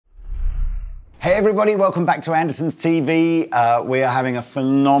Hey everybody, welcome back to Andertons TV. We are having a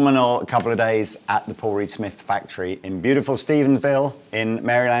phenomenal couple of days at the Paul Reed Smith factory in beautiful Stephenville in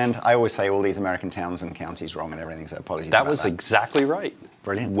Maryland. I always say all these American towns and counties wrong and everything, so apologies about that. That was exactly right.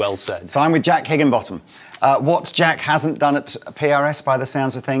 Brilliant. Well said. So I'm with Jack Higginbottom. What Jack hasn't done at PRS by the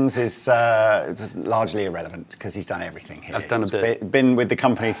sounds of things is largely irrelevant because he's done everything here. I've done a bit. Been with the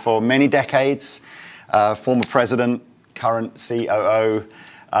company for many decades, former president, current COO.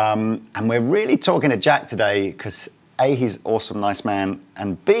 And we're really talking to Jack today because A, he's an awesome, nice man,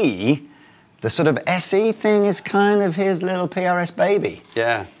 and B, the sort of SE thing is kind of his little PRS baby.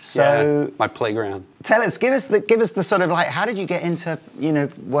 Yeah. So yeah, my playground. Tell us, give us the sort of like, how did you get into, you know,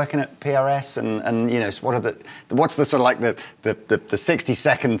 working at PRS and you know, what's the sort of like the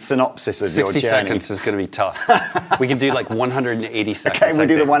 60-second synopsis of your journey? 60 seconds is going to be tough. We can do like 180 seconds. Okay, we'll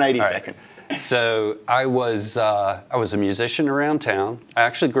do the 180 seconds. So I was a musician around town. I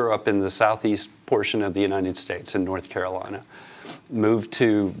actually grew up in the southeast portion of the United States in North Carolina. Moved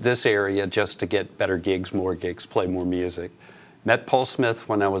to this area just to get better gigs, more gigs, play more music. Met Paul Smith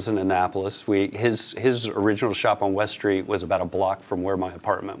when I was in Annapolis. His original shop on West Street was about a block from where my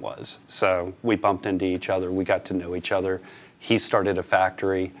apartment was. So we bumped into each other. We got to know each other. He started a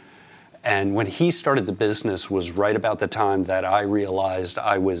factory. And when he started the business was right about the time that I realized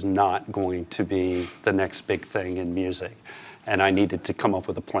I was not going to be the next big thing in music. And I needed to come up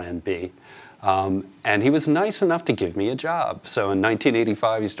with a plan B. And he was nice enough to give me a job. So in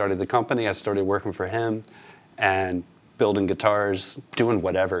 1985, he started the company. I started working for him and building guitars, doing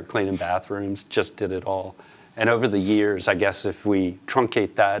whatever, cleaning bathrooms, just did it all. And over the years, I guess if we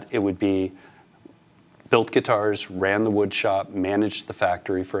truncate that, it would be built guitars, ran the wood shop, managed the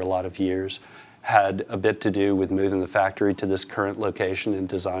factory for a lot of years, had a bit to do with moving the factory to this current location and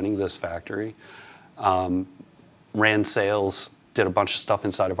designing this factory. Ran sales, did a bunch of stuff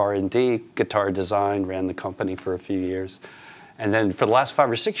inside of R&D, guitar design, ran the company for a few years. And then for the last 5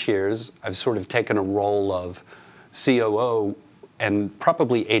 or 6 years, I've sort of taken a role of COO, and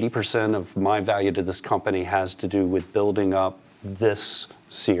probably 80% of my value to this company has to do with building up this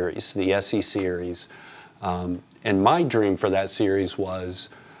series, the SE series. And my dream for that series was,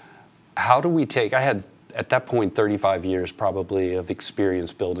 how do we take, I had at that point 35 years probably of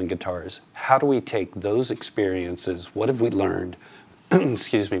experience building guitars. How do we take those experiences, what have we learned,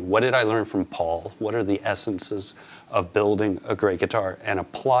 excuse me, what did I learn from Paul? What are the essences of building a great guitar, and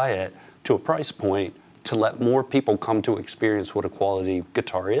apply it to a price point to let more people come to experience what a quality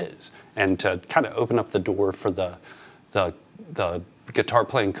guitar is, and to kind of open up the door for the guitar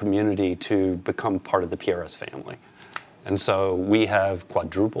playing community to become part of the PRS family. And so we have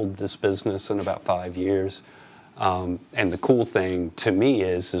quadrupled this business in about 5 years. And the cool thing to me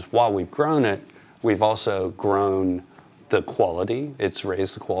is while we've grown it, we've also grown the quality. It's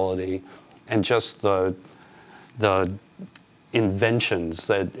raised the quality, and just the inventions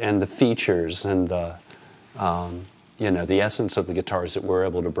and the features and the you know, the essence of the guitars that we're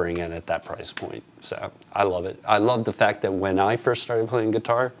able to bring in at that price point. So I love it. I love the fact that when I first started playing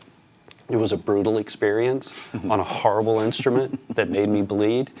guitar, it was a brutal experience on a horrible instrument that made me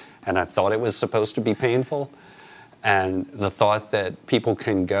bleed, and I thought it was supposed to be painful. And the thought that people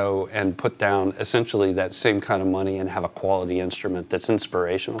can go and put down essentially that same kind of money and have a quality instrument that's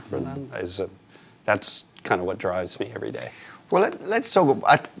inspirational for them, that's kind of what drives me every day. Well, let's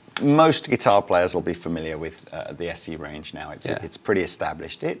talk. Most guitar players will be familiar with the SE range now. It's pretty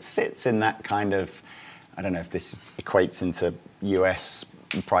established. It sits in that kind of, I don't know if this equates into US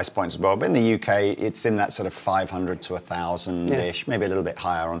price points as well, but in the UK, it's in that sort of 500 to 1,000-ish, maybe a little bit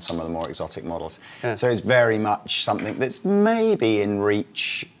higher on some of the more exotic models. Yeah. So it's very much something that's maybe in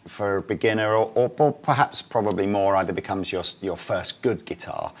reach for a beginner, or perhaps probably more either becomes your first good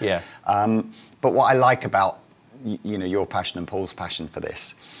guitar. Yeah. But what I like about you know, your passion and Paul's passion for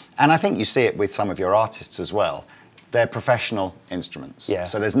this, and I think you see it with some of your artists as well, they're professional instruments. Yeah.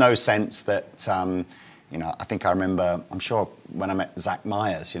 So there's no sense that, you know, I think I remember, I'm sure when I met Zach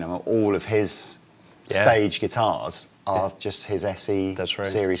Myers, you know, all of his stage guitars are just his SE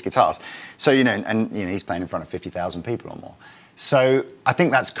series guitars. So, you know, and you know, he's playing in front of 50,000 people or more. So I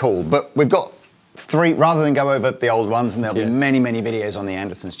think that's cool, but we've got 3, rather than go over the old ones, and there'll be many, many videos on the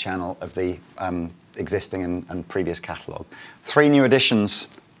Andertons channel of the existing and previous catalogue. 3 new additions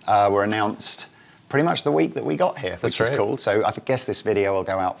were announced pretty much the week that we got here, which is cool. So I guess this video will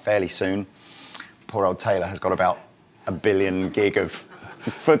go out fairly soon. Poor old Taylor has got about 1 billion gig of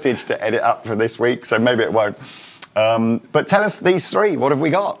footage to edit up for this week, so maybe it won't. But tell us these 3, what have we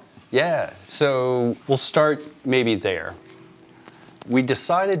got? Yeah, so we'll start maybe there. We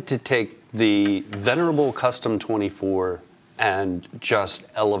decided to take the venerable Custom 24 and just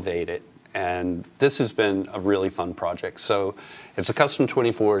elevate it And this has been a really fun project. So it's a custom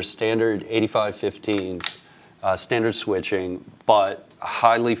 24, standard 8515s, standard switching, but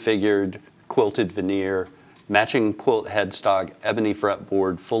highly figured quilted veneer, matching quilt headstock, ebony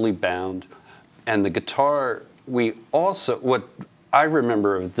fretboard, fully bound. And the guitar, what I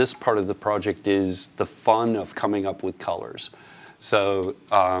remember of this part of the project is the fun of coming up with colors. So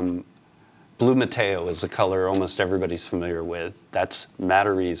Blue Mateo is a color almost everybody's familiar with. That's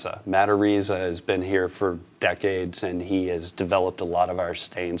Matariza. Matariza has been here for decades, and he has developed a lot of our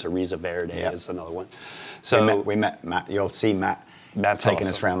stains. Ariza Verde is another one. So we met Matt. You'll see Matt's taking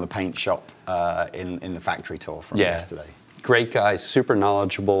us around the paint shop in the factory tour from yesterday. Great guy, super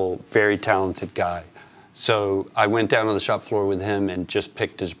knowledgeable, very talented guy. So I went down on the shop floor with him and just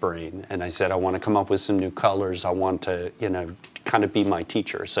picked his brain. And I said, I want to come up with some new colors. I want to, kind of be my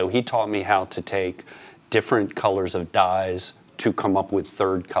teacher. So he taught me how to take different colors of dyes to come up with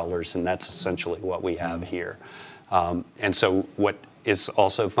third colors. And that's essentially what we have here. And so what is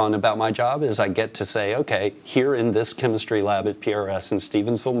also fun about my job is I get to say, okay, here in this chemistry lab at PRS in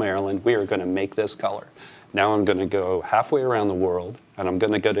Stevensville, Maryland, we are going to make this color. Now I'm going to go halfway around the world, and I'm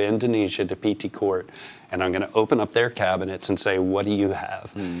going to go to Indonesia, to PT Court, and I'm going to open up their cabinets and say, what do you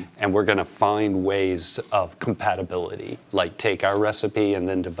have? And we're going to find ways of compatibility, like take our recipe and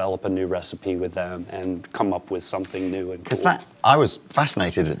then develop a new recipe with them and come up with something new and cool. Because I was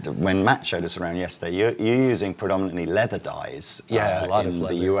fascinated when Matt showed us around yesterday. You're using predominantly leather dyes a lot in of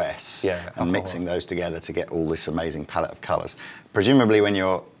leather. the US, and mixing those together to get all this amazing palette of colors. Presumably when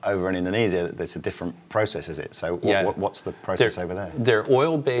you're over in Indonesia, it's a different process, is it? So what's the process over there? They're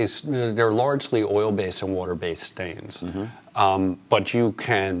oil-based, they're largely oil-based and water-based stains. But you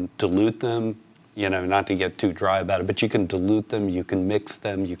can dilute them, not to get too dry about it, but you can dilute them, you can mix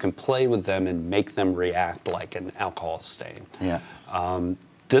them, you can play with them and make them react like an alcohol stain.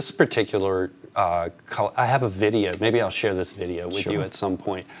 This particular color, I have a video, maybe I'll share this video with you at some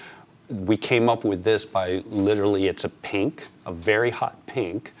point. We came up with this by literally, it's a pink, a very hot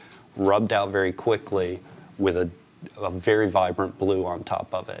pink, rubbed out very quickly with a very vibrant blue on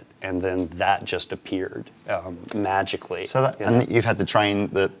top of it. And then that just appeared magically. So and you've had to train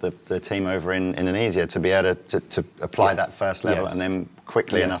the team over in Indonesia to be able to apply that first level and then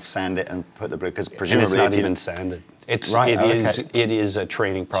quickly enough sand it and put the blue, because presumably and it's not even sanded. It is a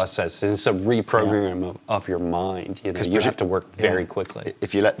training process, and it's a reprogramming of your mind. You have to work very quickly.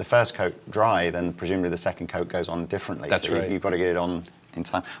 If you let the first coat dry, then presumably the second coat goes on differently. That's right. You've got to get it on in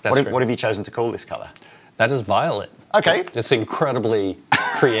time. What have you chosen to call this color? That is violet. Okay. It's an incredibly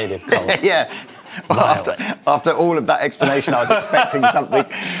creative color. Well, after all of that explanation, I was expecting something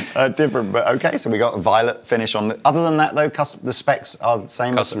different. But okay, so we got a violet finish on the. Other than that, though, the specs are the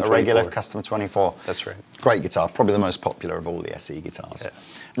same as a regular Custom 24. That's right. Great guitar, probably the most popular of all the SE guitars.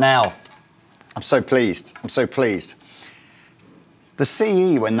 Now, I'm so pleased. I'm so pleased. The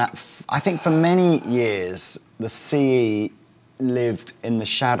CE, I think for many years, the CE lived in the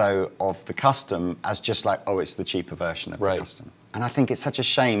shadow of the Custom as just like, oh, it's the cheaper version of the Custom. And I think it's such a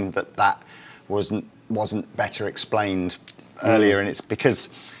shame that wasn't better explained earlier, and it's because,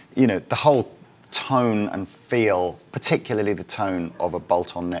 the whole tone and feel, particularly the tone of a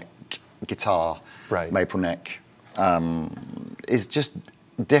bolt-on neck guitar, maple neck, is just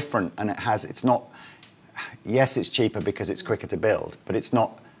different, and it's not, yes, it's cheaper because it's quicker to build, but it's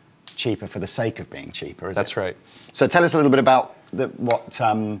not cheaper for the sake of being cheaper, is it? That's right. So tell us a little bit about what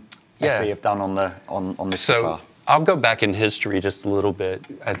SE have done on this guitar. I'll go back in history just a little bit.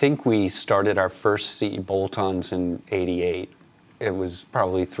 I think we started our first CE bolt-ons in '88. It was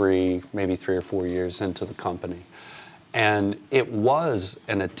probably maybe 3 or 4 years into the company. And it was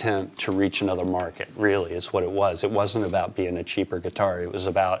an attempt to reach another market, really, is what it was. It wasn't about being a cheaper guitar. It was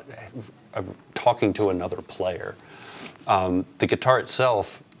about talking to another player. The guitar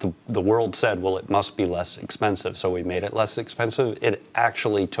itself, the world said, well, it must be less expensive, so we made it less expensive. It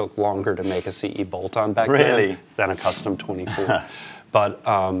actually took longer to make a CE bolt-on back then than a Custom 24.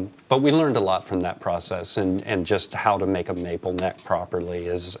 But we learned a lot from that process, and just how to make a maple neck properly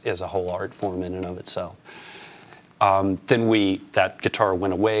is a whole art form in and of itself. Then that guitar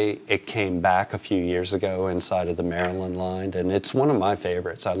went away. It came back a few years ago inside of the Maryland line, and it's one of my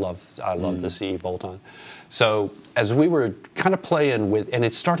favorites. I love the CE bolt-on. So as we were kind of playing with, and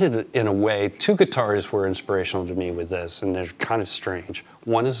it started in a way, 2 guitars were inspirational to me with this, and they're kind of strange.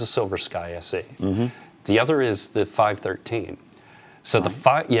 One is the Silver Sky SE. The other is the 513. So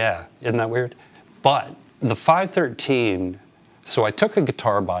isn't that weird? But the 513, so I took a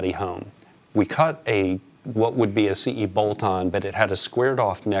guitar body home. We cut what would be a CE bolt-on, but it had a squared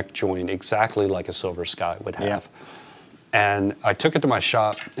off neck joint exactly like a Silver Sky would have. And I took it to my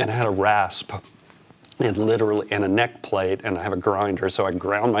shop, and I had a rasp, and literally, and a neck plate, and I have a grinder, so I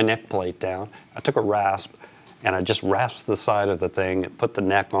ground my neck plate down. I took a rasp, and I just rasped the side of the thing, put the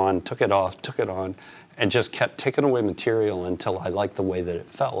neck on, took it off, took it on, and just kept taking away material until I liked the way that it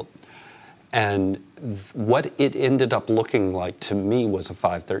felt. And what it ended up looking like to me was a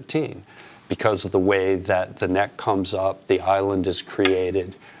 513 because of the way that the neck comes up, the island is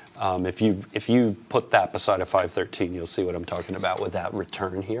created. If you put that beside a 513, you'll see what I'm talking about with that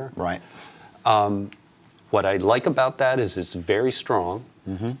return here. Right. What I like about that is it's very strong.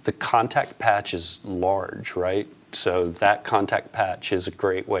 Mm-hmm. The contact patch is large, right? So that contact patch is a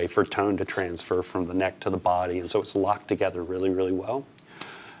great way for tone to transfer from the neck to the body, and so it's locked together really, really well.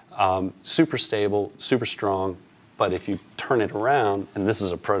 Super stable, super strong, but if you turn it around, and this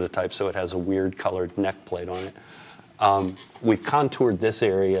is a prototype, so it has a weird colored neck plate on it, we've contoured this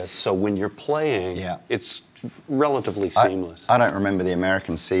area, so when you're playing, it's relatively seamless. I don't remember the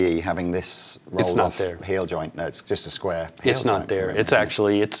American CE having this rolled off there. Heel joint. No, it's just a square heel It's not there. It's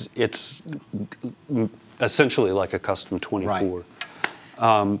actually, it's essentially like a custom 24.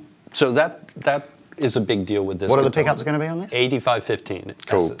 Right. So that is a big deal with this. What are the pickups going to be on this? 8515.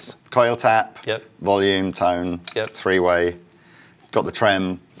 Cool. Coil tap, yep. Volume, tone, yep. three-way, got the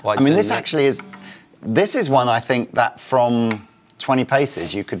trem. White I mean, this actually is, this is one I think that from 20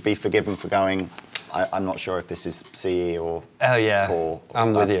 paces you could be forgiven for going, I'm not sure if this is CE or Core.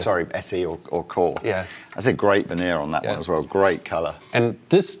 I'm with you. Sorry, SE or Core. Yeah. That's a great veneer on that one as well. Great color. And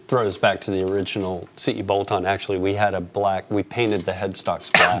this throws back to the original CE bolt-on. Actually, we had a black, we painted the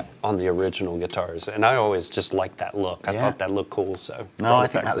headstocks black on the original guitars. And I always just liked that look. I thought that looked cool, so. No, I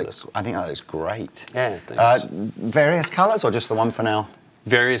think that looks great. Yeah, thanks. Various colors or just the one for now?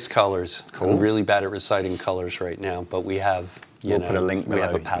 Various colors. Cool. I'm really bad at reciting colors right now, but we have, we'll put a link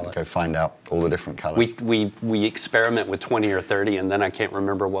below. Go find out all the different colors. We experiment with 20 or 30, and then I can't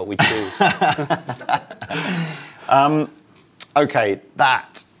remember what we choose. Okay,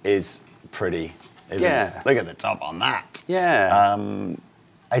 that is pretty, isn't it? Look at the top on that. Yeah.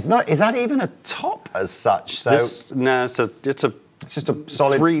 Is that even a top as such? So no, it's just a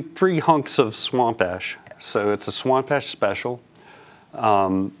solid three hunks of swamp ash. So it's a swamp ash special.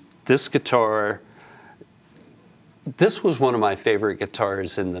 This guitar. This was one of my favorite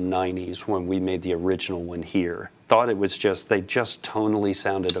guitars in the 90s when we made the original one here. Thought it was they just tonally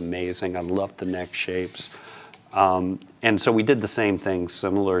sounded amazing. I loved the neck shapes. And so we did the same thing,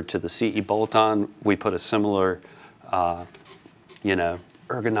 similar to the CE bolt-on. We put a similar,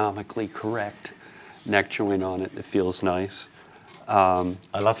 ergonomically correct neck joint on it. It feels nice. I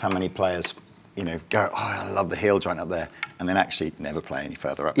love how many players, go, oh, I love the heel joint up there, and then actually never play any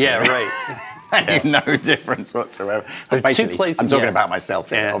further up. Yeah, right. There's no difference whatsoever. Basically, I'm talking about myself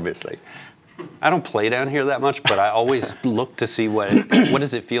here, obviously. I don't play down here that much, but I always look to see what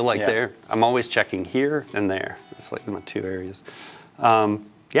does it feel like there. I'm always checking here and there. It's like my two areas.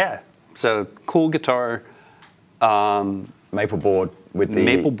 So cool guitar. Maple board with the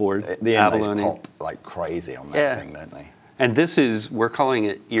maple board. The inlays pop like crazy on that thing, don't they? And this is, we're calling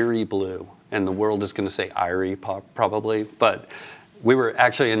it Erie Blue, and the world is going to say Irie probably, but we were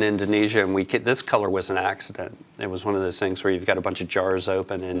actually in Indonesia, and this color was an accident. It was one of those things where you've got a bunch of jars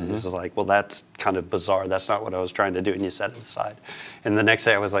open, and it's like, well, that's kind of bizarre. That's not what I was trying to do, and you set it aside. And the next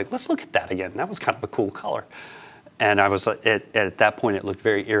day I was like, let's look at that again. That was kind of a cool color. And I was at that point, it looked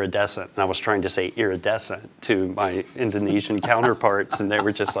very iridescent, and I was trying to say iridescent to my Indonesian counterparts, and they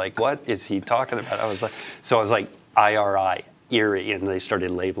were just like, what is he talking about? I was like, IRI, Erie, and they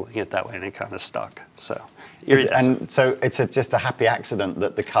started labeling it that way, and it kind of stuck. So, and so it's just a happy accident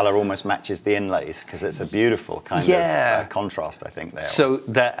that the color almost matches the inlays, because it's a beautiful kind of contrast, I think, there. So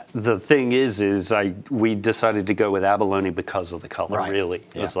the thing is we decided to go with abalone because of the color, really.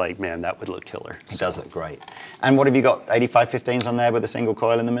 It was like, man, that would look killer. It does look great. And what have you got, 8515s on there with a single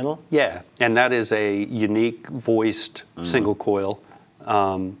coil in the middle? Yeah, and that is a unique voiced single coil.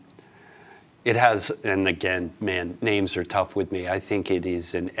 It has, and again, man, names are tough with me. I think it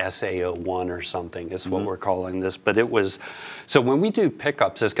is an SA01 or something is what we're calling this. But it was, so when we do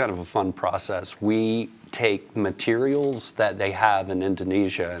pickups, it's kind of a fun process. We take materials that they have in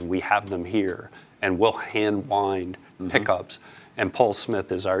Indonesia and we have them here, and we'll hand wind pickups. And Paul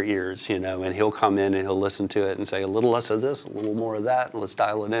Smith is our ears, and he'll come in and he'll listen to it and say a little less of this, a little more of that, and let's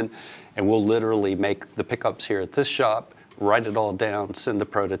dial it in. And we'll literally make the pickups here at this shop, write it all down, send the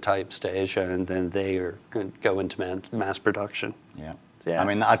prototypes to Asia, and then they are going to go into mass production. Yeah. I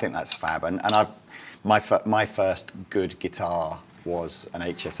mean, I think that's fab. And my first good guitar was an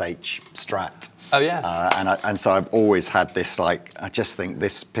HSH Strat Oh yeah. And so I've always had this, like, I just think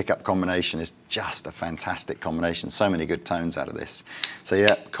this pickup combination is just a fantastic combination. So many good tones out of this. So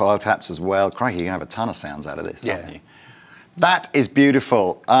yeah, coil taps as well. Crikey, you can have a ton of sounds out of this, aren't you? That is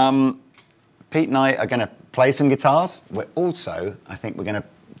beautiful. Pete and I are going to play some guitars. We're also, I think we're going to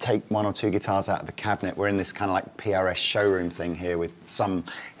take 1 or 2 guitars out of the cabinet. We're in this kind of like PRS showroom thing here with some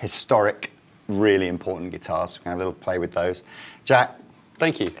historic, really important guitars. We're going to have a little play with those. Jack.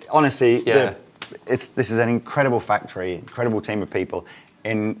 Thank you. Honestly, this is an incredible factory, incredible team of people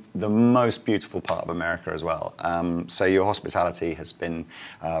in the most beautiful part of America as well. So your hospitality has been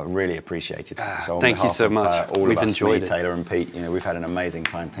really appreciated. So on thank you so much. All We've of us, enjoyed me, it. Taylor and Pete, you know, we've had an amazing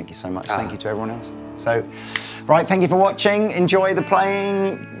time. Thank you so much. Thank you to everyone else. So, right, thank you for watching. Enjoy the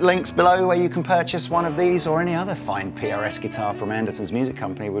playing. Links below where you can purchase one of these or any other fine PRS guitar from Andertons Music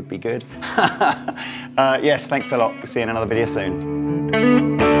Company would be good. Yes, thanks a lot. We'll see you in another video soon.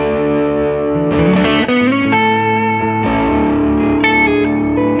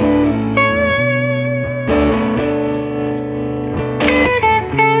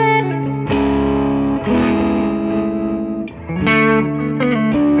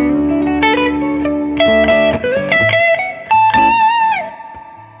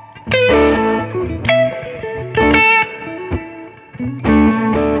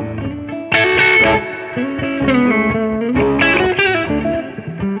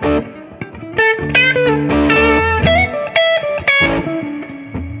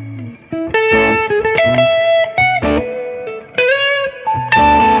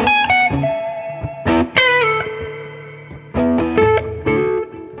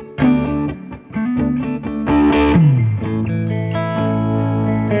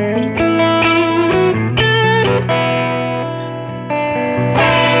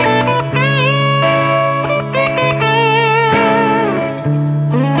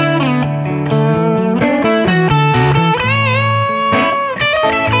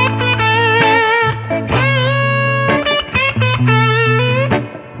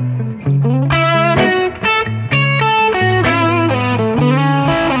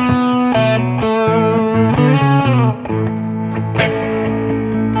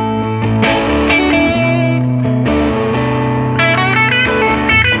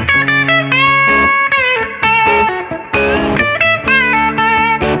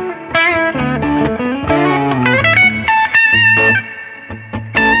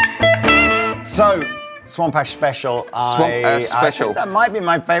 So, Swamp Ash Special. I think that might be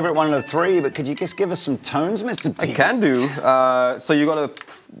my favourite one of the 3, but could you just give us some tones, Mr. Pete? I can do. So you got a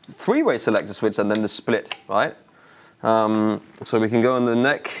 3-way selector switch and then the split, right? So we can go on the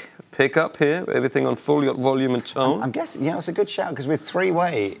neck pickup here, everything on full, you got volume and tone. I'm guessing, you know, it's a good shout, because with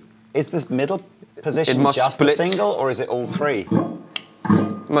 3-way, is this middle position just split. the single, or is it all 3?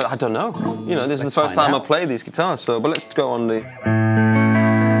 Well, I don't know. You know, this is the first time I play these guitars, so, but let's go on the...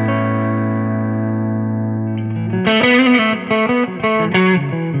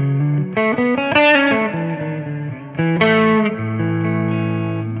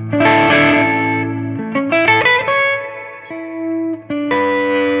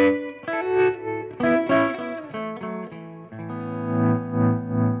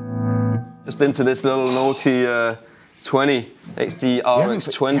 Just into this little naughty 20, XD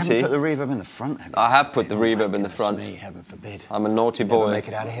RX20. You haven't put the reverb in the front, have you? I have put the reverb in the front. Me, heaven forbid. I'm a naughty boy. Never make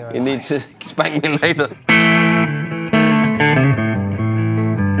it out of here alive. You need to spank me later.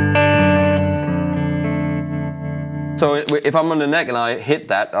 So if I'm on the neck and I hit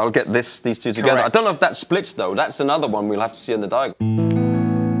that, I'll get these two together. Correct. I don't know if that splits though. That's another one we'll have to see in the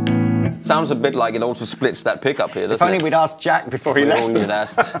diagram. Sounds a bit like it also splits that pickup here, doesn't it? If only we'd asked Jack before he left. Only had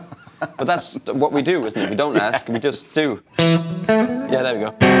asked. But that's what we do, isn't it? We don't ask, we just do. Yeah, there we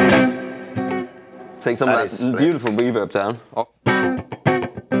go. Take some of that beautiful reverb down. Oh.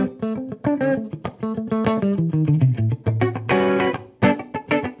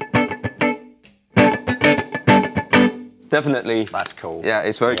 Definitely. That's cool. Yeah,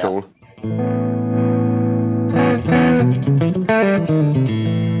 it's very cool.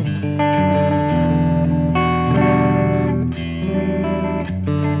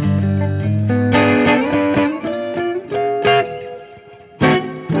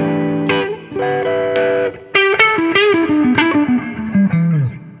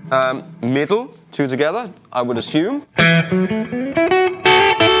 Middle, 2 together, I would assume.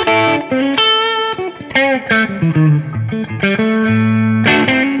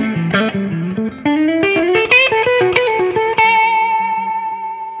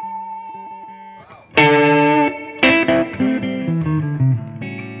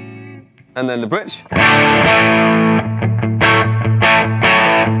 And then the bridge.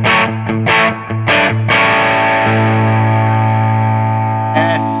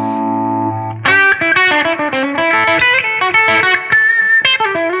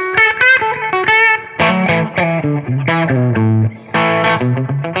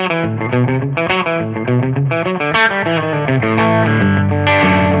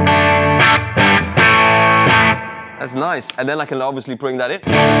 and then I can obviously bring that in.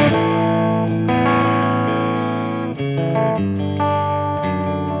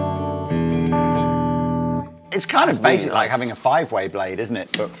 It's kind of basic, like having a 5-way blade, isn't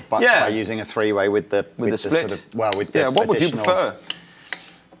it? But by using a 3-way with the split. sort of, well, with the yeah, what would you prefer?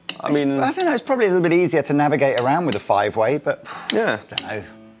 I don't know. It's probably a little bit easier to navigate around with a 5-way, but yeah, I don't know.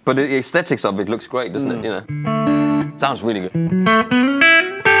 But the aesthetics of it looks great, doesn't it? You know, sounds really good.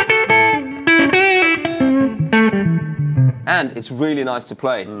 And it's really nice to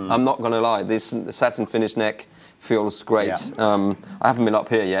play. I'm not gonna lie. This satin finish neck feels great. Yeah. I haven't been up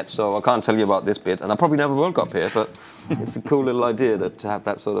here yet, so I can't tell you about this bit, and I probably never will go up here. But it's a cool little idea to have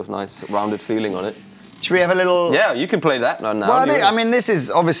that sort of nice rounded feeling on it. Should we have a little... Yeah, you can play that now. Well, I mean, this is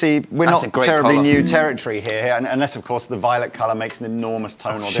obviously, we're not terribly new territory here, unless, of course, the violet colour makes an enormous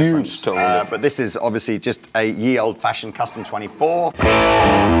tonal difference. Tonal difference. But this is obviously just a ye old-fashioned custom 24.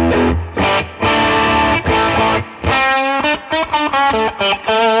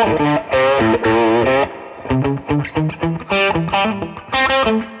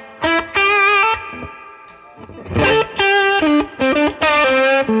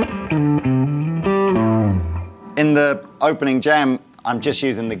 In the opening jam, I'm just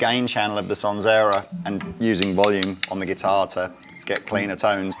using the gain channel of the Sorcerer and using volume on the guitar to get cleaner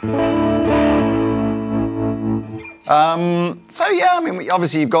tones. So yeah, I mean,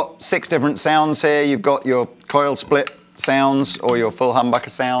 obviously you've got 6 different sounds here. You've got your coil split sounds or your full humbucker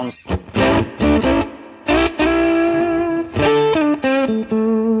sounds.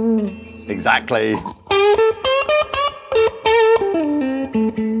 Exactly.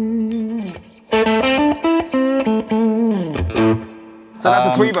 So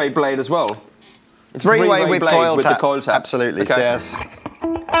that's a 3-way blade as well. It's 3-way with coil tap. The coil tap. Absolutely, okay. Yes.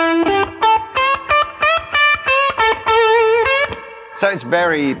 So it's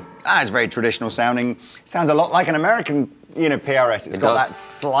very traditional sounding. Sounds a lot like an American, PRS. It's got that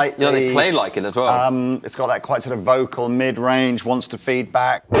slightly... Yeah, they play like it as well. It's got that quite sort of vocal mid-range, wants to feed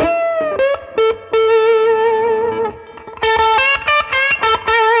back.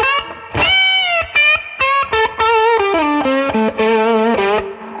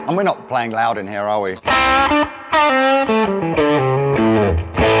 And we're not playing loud in here, are we?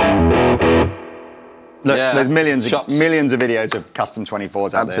 Look, there's millions of videos of custom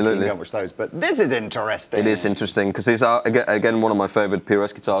 24s out there, so you can go watch those. But this is interesting. It is interesting because it's again one of my favourite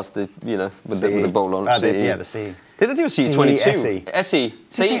PRS guitars. With the bowl on. The C. Did they do a C22? SE. SE. I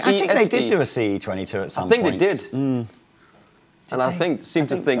think they did do a CE22 at some point. I think they did. And I seem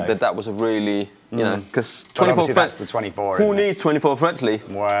to think that was a really, because 24 frets. That's the 24. Who needs 24 frets, Lee?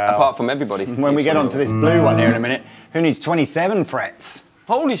 Well, apart from everybody. When we get onto this blue one here in a minute, who needs 27 frets?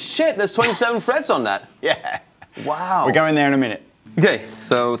 Holy shit! There's 27 frets on that. Yeah. Wow. We're going there in a minute. Okay,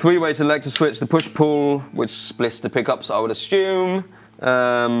 so 3-way selector switch, the push-pull, which splits the pickups, I would assume.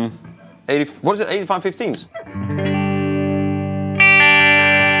 8515s?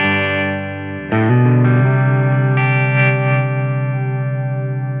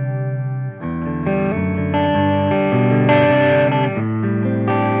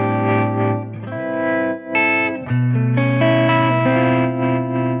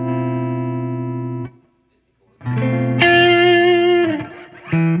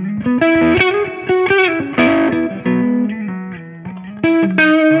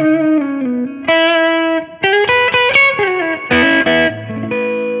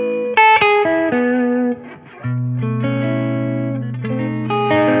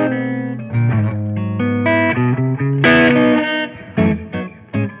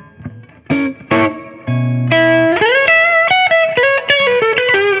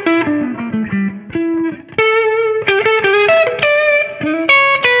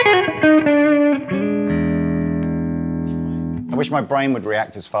 My brain would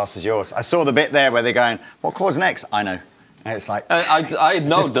react as fast as yours. I saw the bit there where they're going, what chord's next? I know. And it's like... I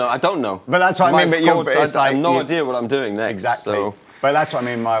don't know. But that's what I mean. But I have no idea what I'm doing next. Exactly. So. But that's what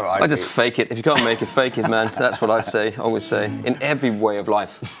I mean. I just fake it. If you can't make it, fake it, man. That's what I say, always say, in every way of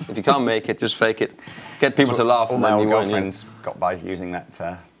life. If you can't make it, just fake it. Get people to laugh. All my old girlfriends got by using that.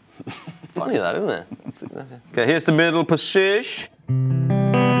 Funny that, isn't it? Okay, here's the middle position.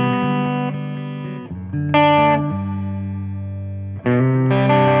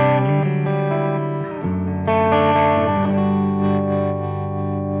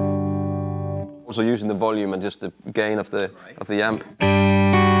 Also using the volume and just the gain of the amp.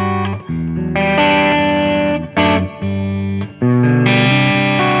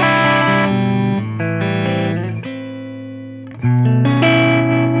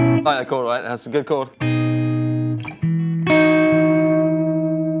 Like that chord, right? That's a good chord.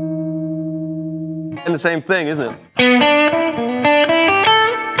 the same thing, isn't it?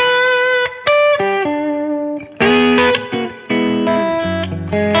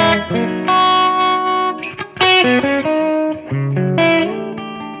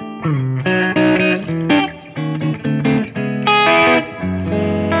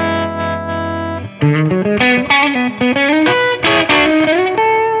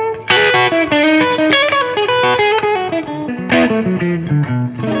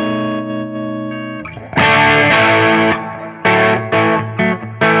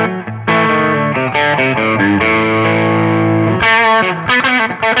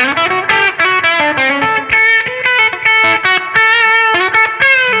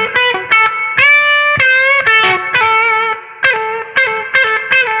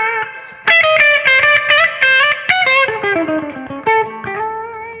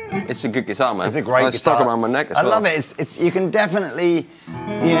 It's a good guitar, man. It's a great guitar. Stuck around my neck as I well. love it. It's you can definitely,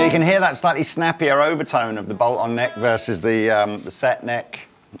 you know, you can hear that slightly snappier overtone of the bolt-on neck versus the set neck.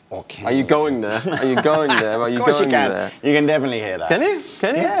 Or Are you going there? Are you going there? Are you of course going you can. there? You can definitely hear that. Can you?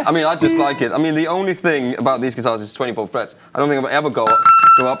 Can you? Yeah. I mean, I just like it. I mean, the only thing about these guitars is 24 frets. I don't think I'll ever go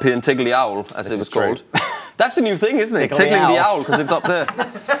up here and tickle the owl, as This it was is true. called. That's the new thing, isn't it? Tickle the Tickling the owl. owl, because it's up there.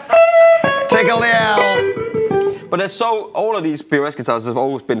 Tickle the owl. But they're so, all of these PRS guitars have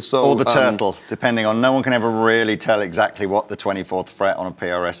always been so... Or the turtle, depending on, no one can ever really tell exactly what the 24th fret on a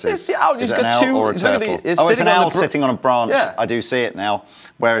PRS is. It's the owl, Is you've it an got owl two- or a look at the- turtle? it's Oh, it's sitting an on the owl br- sitting on a branch. Yeah. I do see it now.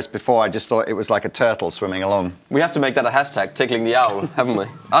 Whereas before I just thought it was like a turtle swimming along. We have to make that a hashtag, tickling the owl, haven't we?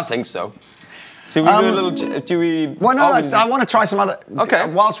 I think so. Should we do a little... Do we... Well, no, I want to try some other... Okay.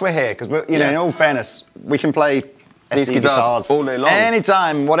 Whilst we're here, because, you know, Yeah. in all fairness, we can play These SE guitars guitars all day long.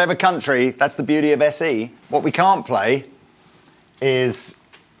 anytime, whatever country. That's the beauty of SE. What we can't play is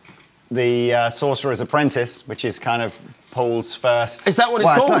the Sorcerer's Apprentice, which is kind of Paul's first... Is that what it's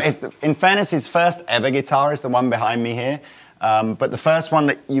called? Not, in fairness, his first ever guitar is the one behind me here. But the first one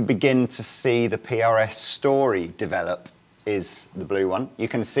that you begin to see the PRS story develop is the blue one. You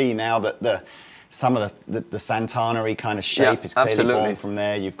can see now that some of the Santana-y kind of shape Yeah, is clearly absolutely. born from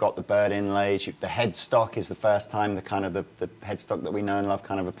there. You've got the bird inlays. The headstock is the first time the kind of the headstock that we know and love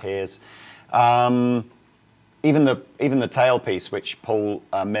kind of appears. Even the tailpiece, which Paul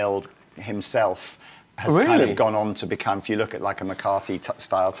milled himself, has kind Really? of gone on to become. If you look at like a McCarthy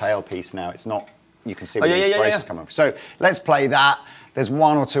style tailpiece now, it's not. You can see where yeah, the yeah, inspiration's yeah. coming from. So let's play that. There's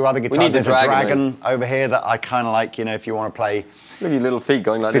one or two other need guitars. the There's a dragon, dragon over here that I kind of like. You know, if you want to play Look at your little feet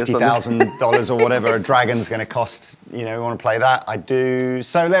going like this. $50,000 or whatever a dragon's going to cost, you know, you want to play that, I do.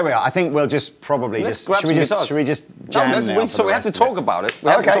 So there we are. I think we'll just probably Let's just grab should we some just guitars. should we just jam now? So we have to talk about it.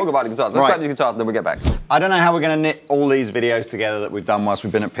 We have to talk about the guitars. Let's grab your guitars and then we get back. I don't know how we're going to knit all these videos together that we've done whilst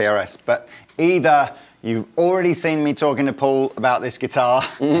we've been at PRS, but either you've already seen me talking to Paul about this guitar,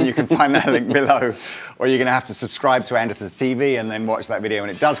 and you can find that link below, or you're going to have to subscribe to Andertons TV and then watch that video when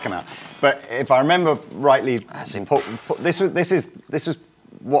it does come out. But if I remember rightly, this was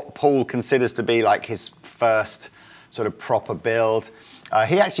what Paul considers to be like his first sort of proper build.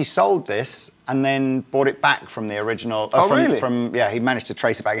 He actually sold this and then bought it back from the original. Really? Yeah, he managed to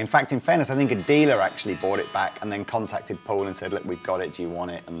trace it back. In fact, in fairness, I think a dealer actually bought it back and then contacted Paul and said, look, we've got it, do you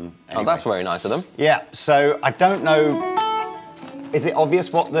want it? And Oh, anyway. that's very nice of them. Yeah, so I don't know, is it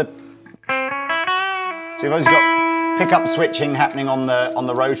obvious what the... So you've obviously got pickup switching happening on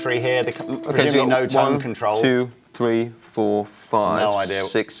the rotary here, presumably no tone control. 1, 2, 3, 4, 5, No idea.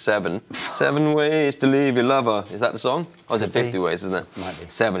 6, 7. 7 ways to leave your lover. Is that the song? Or is it 50 ways, isn't it? Might be.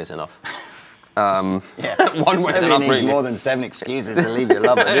 7 is enough. Yeah. One way is Nobody enough, needs really. more than 7 excuses to leave your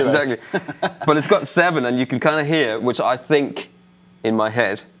lover, do they? Exactly. But it's got 7, and you can kind of hear, which I think, in my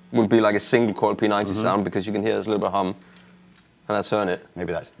head, would be like a single coil P90 sound, because you can hear there's a little bit of hum, and I turn it.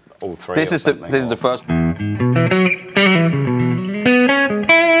 Maybe that's all three. This or is the something, this is or- the first.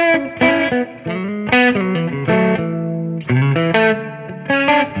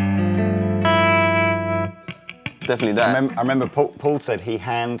 Definitely that. I remember Paul said he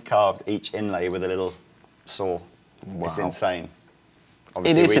hand carved each inlay with a little saw. It's Wow. insane.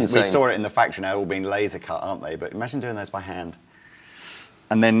 Obviously, It is we insane. saw it in the factory now, all being laser cut, aren't they? But imagine doing those by hand.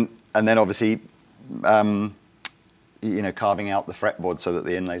 And then obviously, you know, carving out the fretboard so that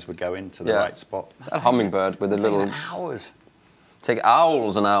the inlays would go into the right spot. That hummingbird with a little. Hours. Take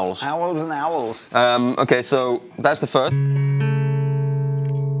owls and owls. Owls and owls. Okay, so that's the first. And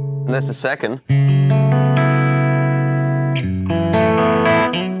that's the second.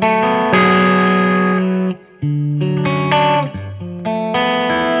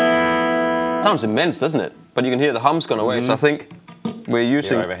 Sounds immense, doesn't it? But you can hear the hum's gone away, so I think we're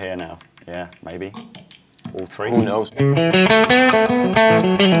using. You're over here now. Yeah, maybe. All three. Who knows?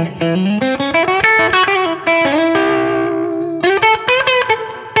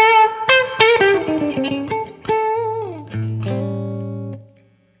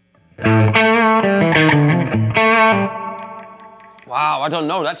 Wow, I don't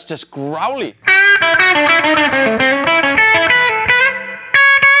know, that's just growly.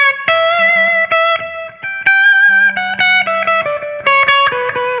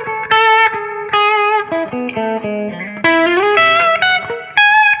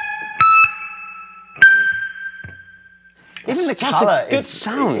 Even the colour good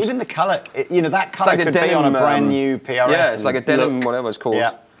sound. Even the colour, you know, that colour like could denim, be on a brand new PRS. Yeah, it's like a denim, look. whatever it's called.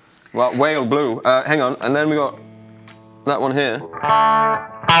 Yeah. Well, whale blue. Hang on, and then we got that one here.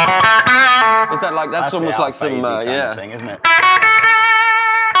 Is that like, that's almost like some, yeah. thing, isn't it?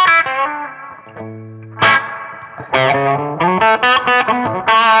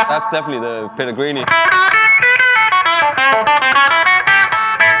 That's definitely the Pellegrini.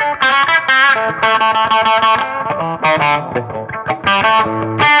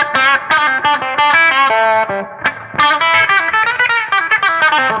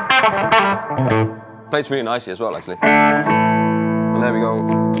 Plays really nicely as well, actually. And there we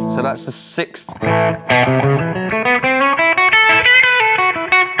go. So that's the 6th.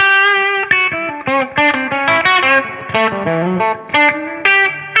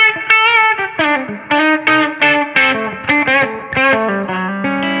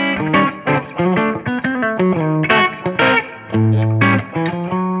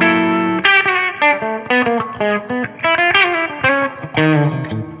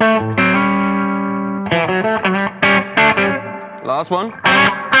 Last one.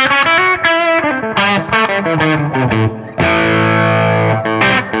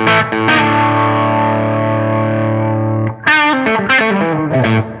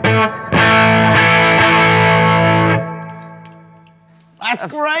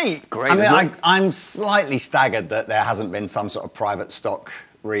 That's great. Great. I mean, I'm slightly staggered that there hasn't been some sort of private stock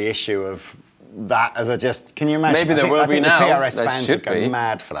reissue of that as a just. Can you imagine? Maybe there will be now. The PRS There fans should would go be.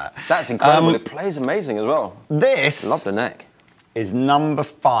 mad for that. That's incredible. It plays amazing as well. This Love the neck. is number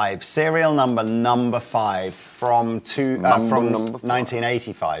 5, serial number 5 from Number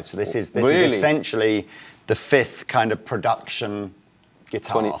 1985. So this is Really? essentially the 5th kind of production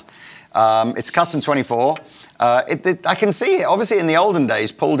guitar. 20. It's custom 24. I can see it. Obviously, in the olden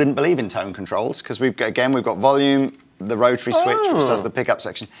days, Paul didn't believe in tone controls because we've got volume, the rotary switch, which does the pickup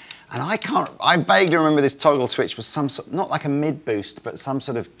section. And I vaguely remember this toggle switch was some sort, not like a mid boost, but some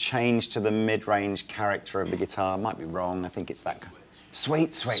sort of change to the mid-range character of the guitar. I might be wrong. I think it's that.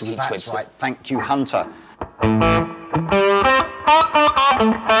 Sweet switch. Sweet That's switch. right. Thank you, Hunter.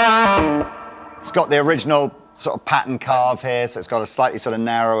 It's got the original sort of pattern carve here, so it's got a slightly sort of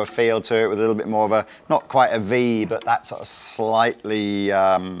narrower feel to it with a little bit more of a, not quite a V, but that sort of slightly...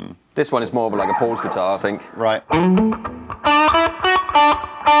 This one is more of like a Paul's guitar, I think. Right.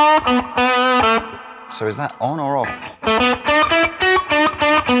 So is that on or off?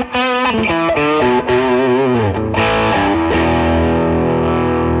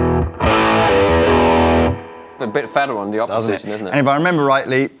 A bit fatter on the Doesn't opposition, isn't it? And if I remember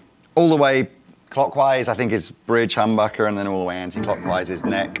rightly, all the way clockwise, I think is bridge humbucker, and then all the way anti-clockwise is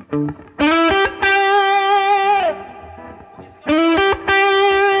neck.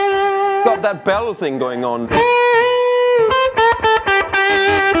 Got that bell thing going on.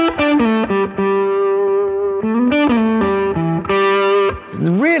 There's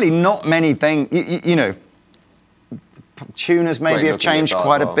really not many things, you know, tuners maybe have changed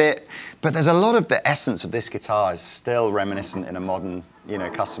quite a bit, but there's a lot of the essence of this guitar is still reminiscent in a modern, you know,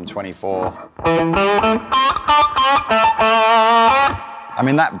 custom 24. I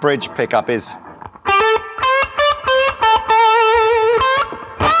mean, that bridge pickup is...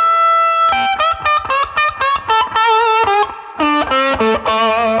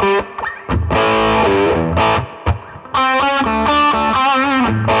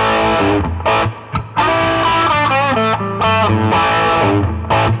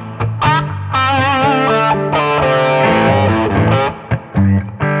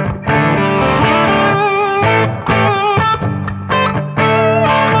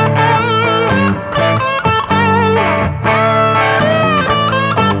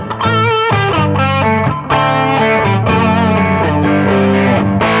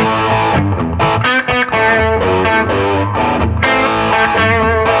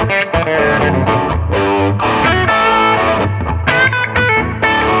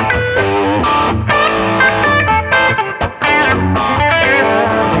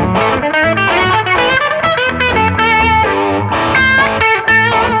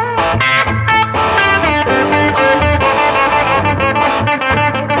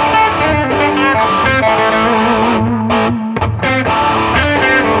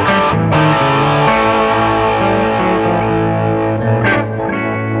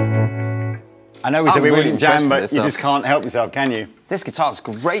 I know we said we really wouldn't jam, but this you stuff. just can't help yourself, can you? This guitar's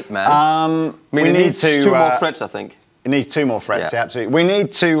great, man. I mean, it needs two more frets, I think. It needs 2 more frets, yeah, absolutely. We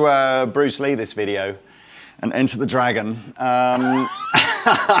need to Bruce Lee this video and Enter the Dragon.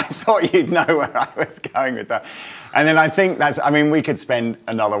 I thought you'd know where I was going with that. And then I think that's, I mean, we could spend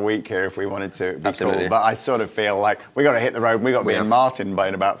another week here if we wanted to. It'd be Absolutely. cool, but I sort of feel like we got to hit the road. We got to be in Martin by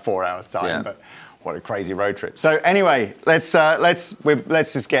in about 4 hours' time. Yeah. But what a crazy road trip. So anyway, let's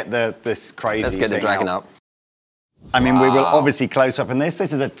just get this crazy. Let's get the Dragon out. I mean, we will obviously close up in this.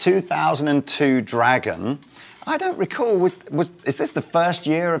 This is a 2002 Dragon. I don't recall, is this the first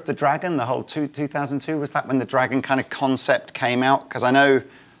year of the Dragon, the whole 2002? Was that when the Dragon kind of concept came out? Because I know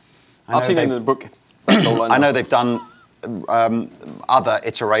I've seen it in the book. That's all I know. I know they've done other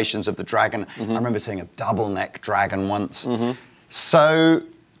iterations of the Dragon. I remember seeing a double neck Dragon once. So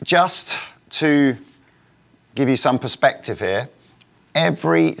just to give you some perspective here,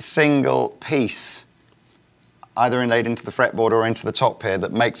 every single piece either inlaid into the fretboard or into the top here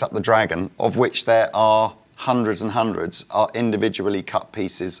that makes up the Dragon, of which there are hundreds and hundreds, are individually cut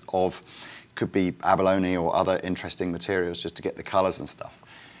pieces of, could be abalone or other interesting materials just to get the colours and stuff.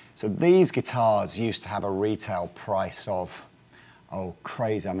 So these guitars used to have a retail price of, oh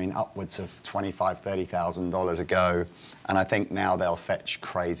crazy, I mean upwards of $25,000, $30,000 a go, and I think now they'll fetch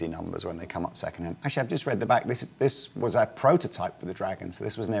crazy numbers when they come up secondhand. Actually, I've just read the back, this was a prototype for the Dragon, so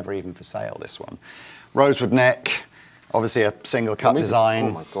this was never even for sale, this one. Rosewood neck, obviously a single cut design.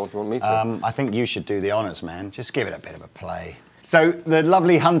 Oh my God, you want me to? I think you should do the honours, man. Just give it a bit of a play. So the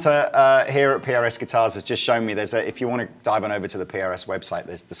lovely Hunter here at PRS Guitars has just shown me there's a, if you want to dive on over to the PRS website,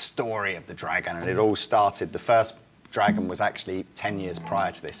 there's the story of the Dragon, and it all started, the first Dragon was actually 10 years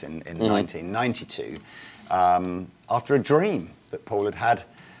prior to this in 1992, after a dream that Paul had had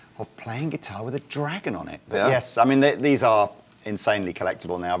of playing guitar with a Dragon on it. But yes, I mean, these are insanely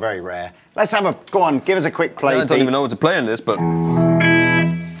collectible now, very rare. Let's have a, go on, give us a quick play, I don't even know what to play on this, but...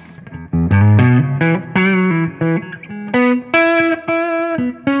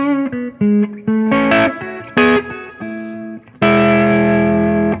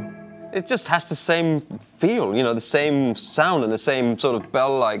 It just has the same feel, you know, the same sound and the same sort of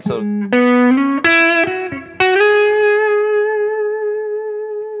bell-like sort of...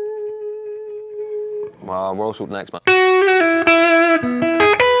 Wow, Rosewood next, man.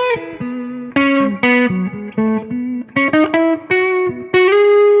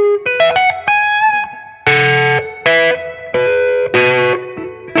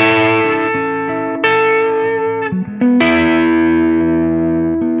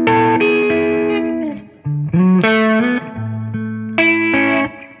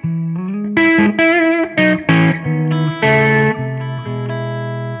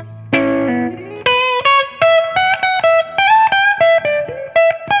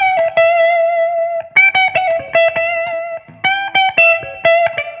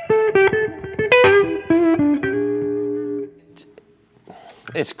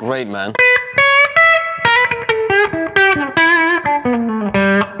 It's great, man.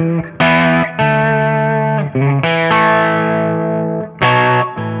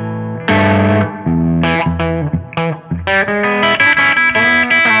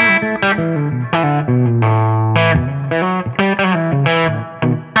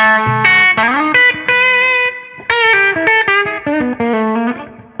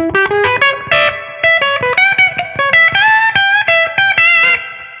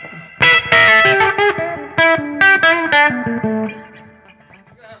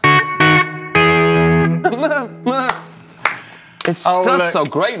 It's just so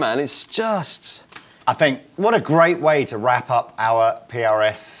great, man. It's just... I think, what a great way to wrap up our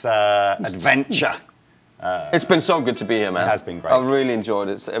PRS adventure. It's been so good to be here, man. It has been great. I've really enjoyed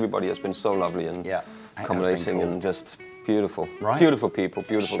it. Everybody has been so lovely and accommodating cool. and just beautiful. Right. Beautiful people,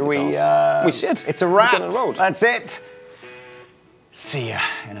 beautiful guitars. We should. It's a wrap. We're on the road. That's it. See ya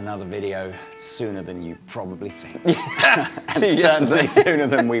in another video sooner than you probably think. And certainly sooner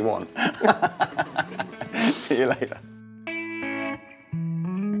than we want. See you later.